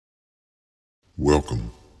Welcome.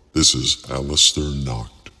 This is Alistair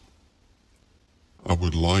Noct. I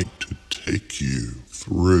would like to take you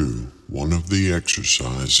through one of the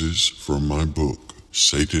exercises from my book,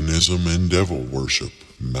 Satanism and Devil Worship,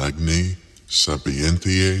 Magni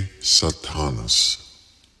Sapientiae Satanas.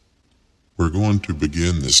 We're going to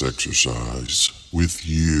begin this exercise with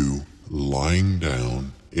you lying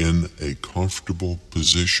down in a comfortable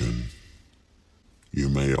position. You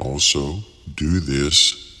may also do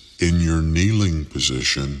this in your kneeling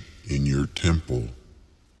position in your temple.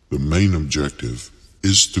 The main objective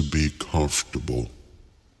is to be comfortable.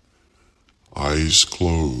 Eyes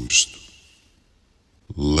closed.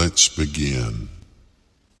 Let's begin.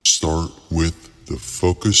 Start with the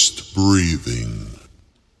focused breathing.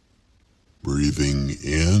 Breathing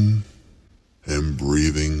in and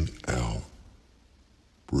breathing out.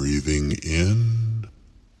 Breathing in,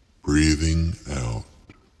 breathing out.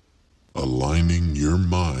 Aligning your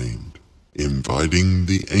mind, inviting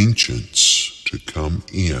the ancients to come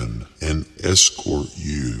in and escort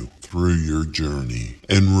you through your journey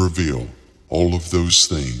and reveal all of those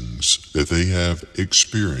things that they have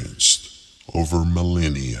experienced over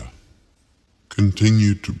millennia.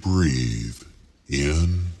 Continue to breathe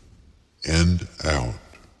in and out,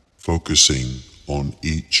 focusing on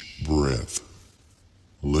each breath.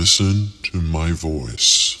 Listen to my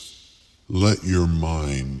voice. Let your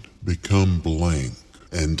mind become blank,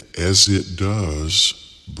 and as it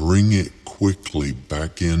does, bring it quickly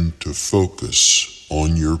back into focus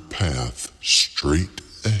on your path straight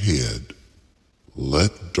ahead.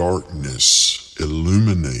 Let darkness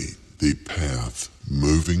illuminate the path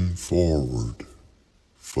moving forward.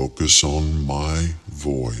 Focus on my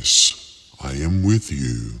voice. I am with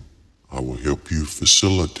you. I will help you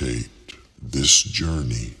facilitate this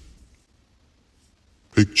journey.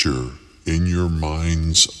 Picture in your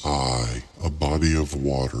mind's eye a body of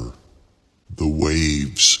water. The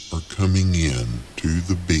waves are coming in to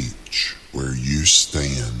the beach where you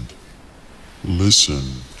stand. Listen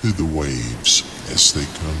to the waves as they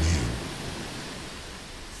come in.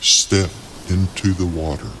 Step into the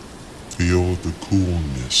water. Feel the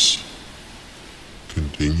coolness.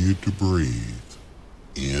 Continue to breathe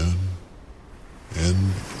in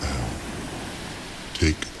and out.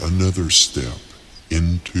 Take another step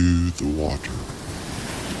into the water.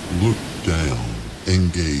 Look down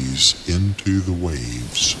and gaze into the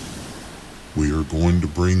waves. We are going to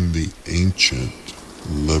bring the ancient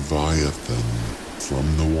Leviathan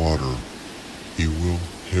from the water. He will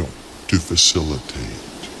help to facilitate.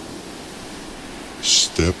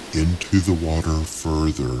 Step into the water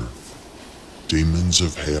further. Demons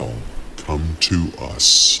of hell, come to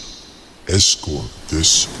us. Escort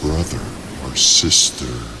this brother or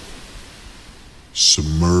sister.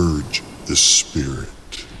 Submerge the spirit.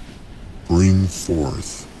 Bring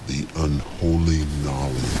forth the unholy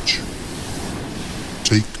knowledge.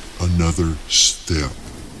 Take another step.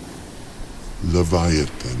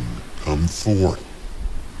 Leviathan, come forth.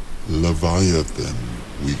 Leviathan,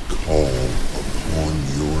 we call upon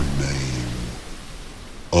your name.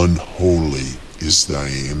 Unholy is thy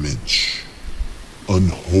image.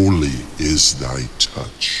 Unholy is thy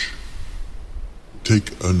touch.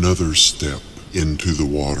 Take another step into the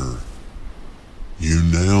water. You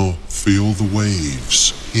now feel the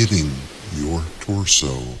waves hitting your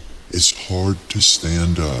torso. It's hard to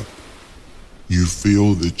stand up. You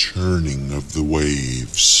feel the churning of the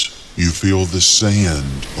waves. You feel the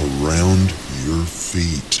sand around your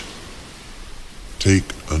feet.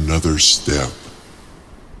 Take another step.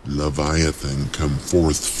 Leviathan, come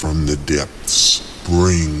forth from the depths.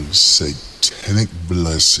 Bring satanic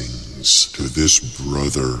blessings to this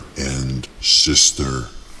brother and sister.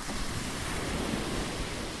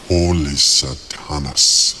 Holy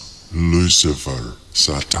Satanas, Lucifer,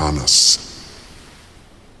 Satanas.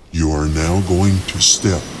 You are now going to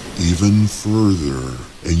step even further,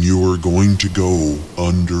 and you are going to go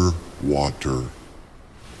underwater.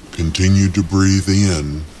 Continue to breathe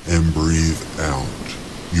in and breathe out.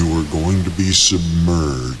 You are going to be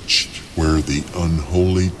submerged where the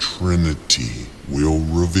unholy Trinity will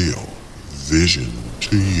reveal vision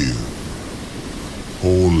to you.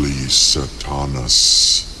 Holy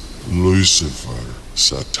Satanas, Lucifer,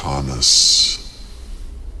 Satanas.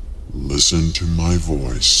 Listen to my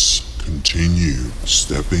voice. Continue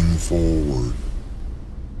stepping forward.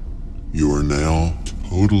 You are now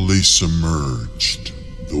totally submerged.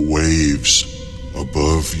 The waves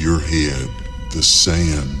above your head, the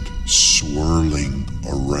sand swirling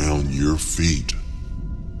around your feet.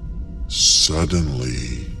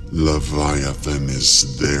 Suddenly, Leviathan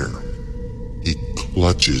is there. He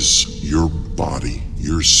clutches your body,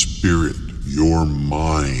 your spirit, your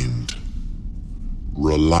mind.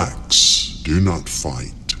 Relax. Do not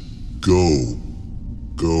fight. Go.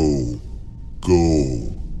 Go.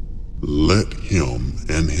 Go. Let him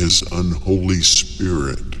and his unholy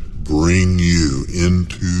spirit bring you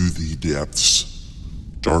into the depths.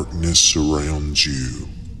 Darkness surrounds you.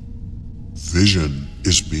 Vision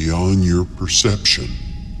is beyond your perception.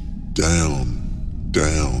 Down,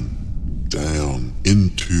 down, down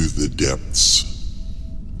into the depths.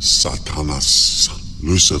 Satanas,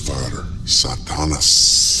 Lucifer,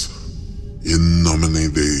 Satanas. In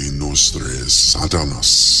nomine Dei nostris,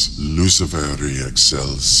 Satanas, Luciferi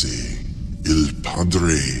excelsi, il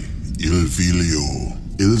Padre, il Filio,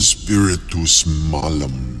 il Spiritus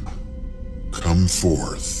malum. Come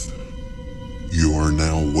forth. You are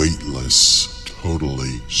now weightless,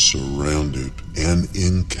 totally surrounded and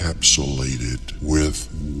encapsulated with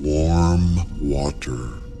warm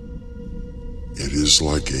water. It is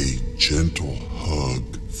like a gentle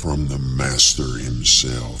hug from the Master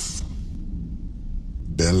himself.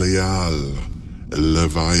 Belial,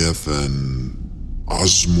 Leviathan,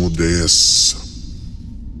 Asmodeus.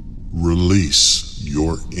 Release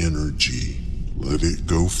your energy. Let it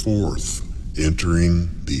go forth, entering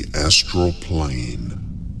the astral plane.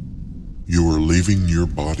 You are leaving your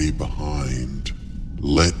body behind.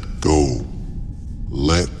 Let go.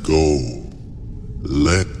 Let go.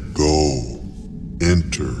 Let go.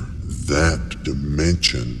 Enter that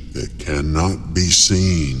dimension that cannot be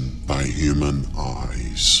seen by human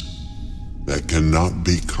eyes, that cannot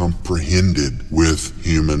be comprehended with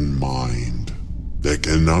human mind, that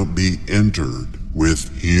cannot be entered with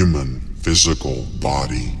human physical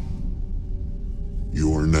body.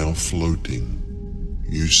 You are now floating.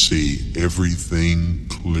 You see everything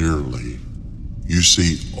clearly. You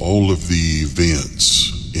see all of the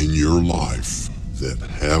events in your life that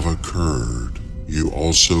have occurred. You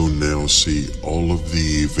also now see all of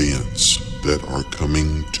the events that are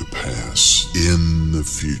coming to pass in the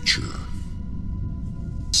future.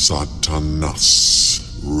 Satanas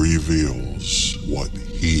reveals what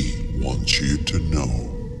he wants you to know.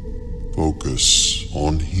 Focus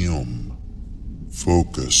on him.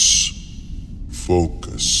 Focus.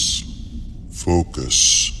 Focus.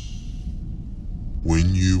 Focus.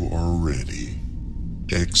 When you are ready,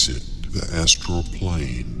 exit the astral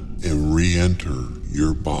plane and re-enter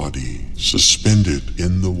your body, suspended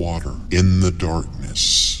in the water, in the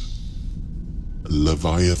darkness.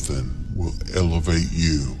 Leviathan will elevate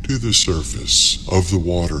you to the surface of the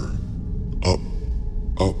water, up,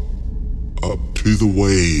 up, up to the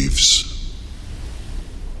waves.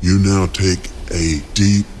 You now take a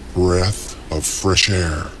deep breath of fresh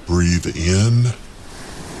air. Breathe in,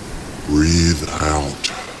 breathe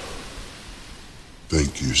out.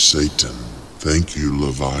 Thank you, Satan. Thank you,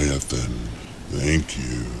 Leviathan. Thank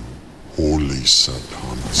you, Holy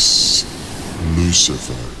Satanas,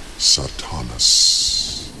 Lucifer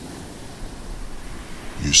Satanas.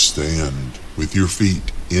 You stand with your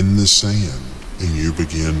feet in the sand and you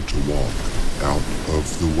begin to walk out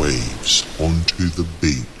of the waves onto the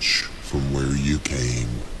beach from where you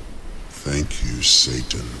came. Thank you,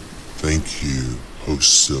 Satan. Thank you,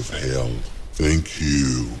 hosts of hell. Thank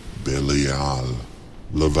you, Belial,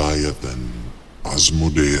 Leviathan,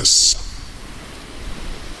 Asmodeus.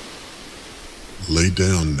 Lay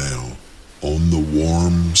down now on the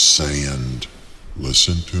warm sand.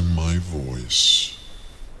 Listen to my voice.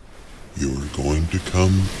 You are going to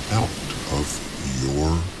come out of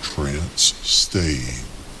your trance state.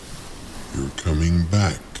 You're coming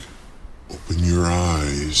back. Open your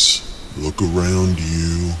eyes. Look around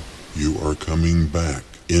you. You are coming back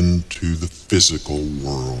into the physical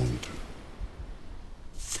world.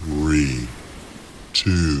 3,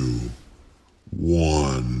 2,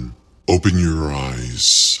 1. Open your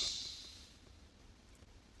eyes.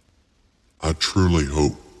 I truly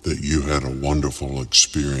hope that you had a wonderful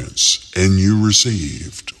experience and you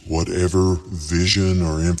received whatever vision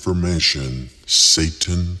or information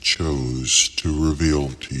Satan chose to reveal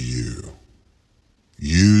to you.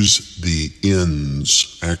 Use the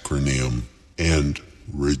ENDS acronym and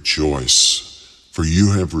rejoice, for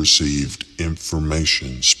you have received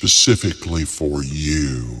information specifically for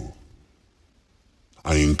you.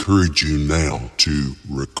 I encourage you now to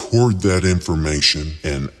record that information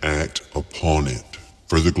and act upon it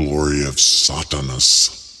for the glory of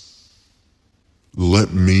Satanas.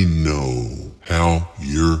 Let me know how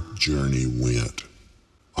your journey went.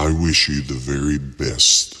 I wish you the very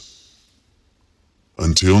best.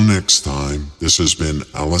 Until next time, this has been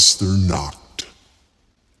Alistair Noct.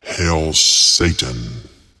 Hail Satan.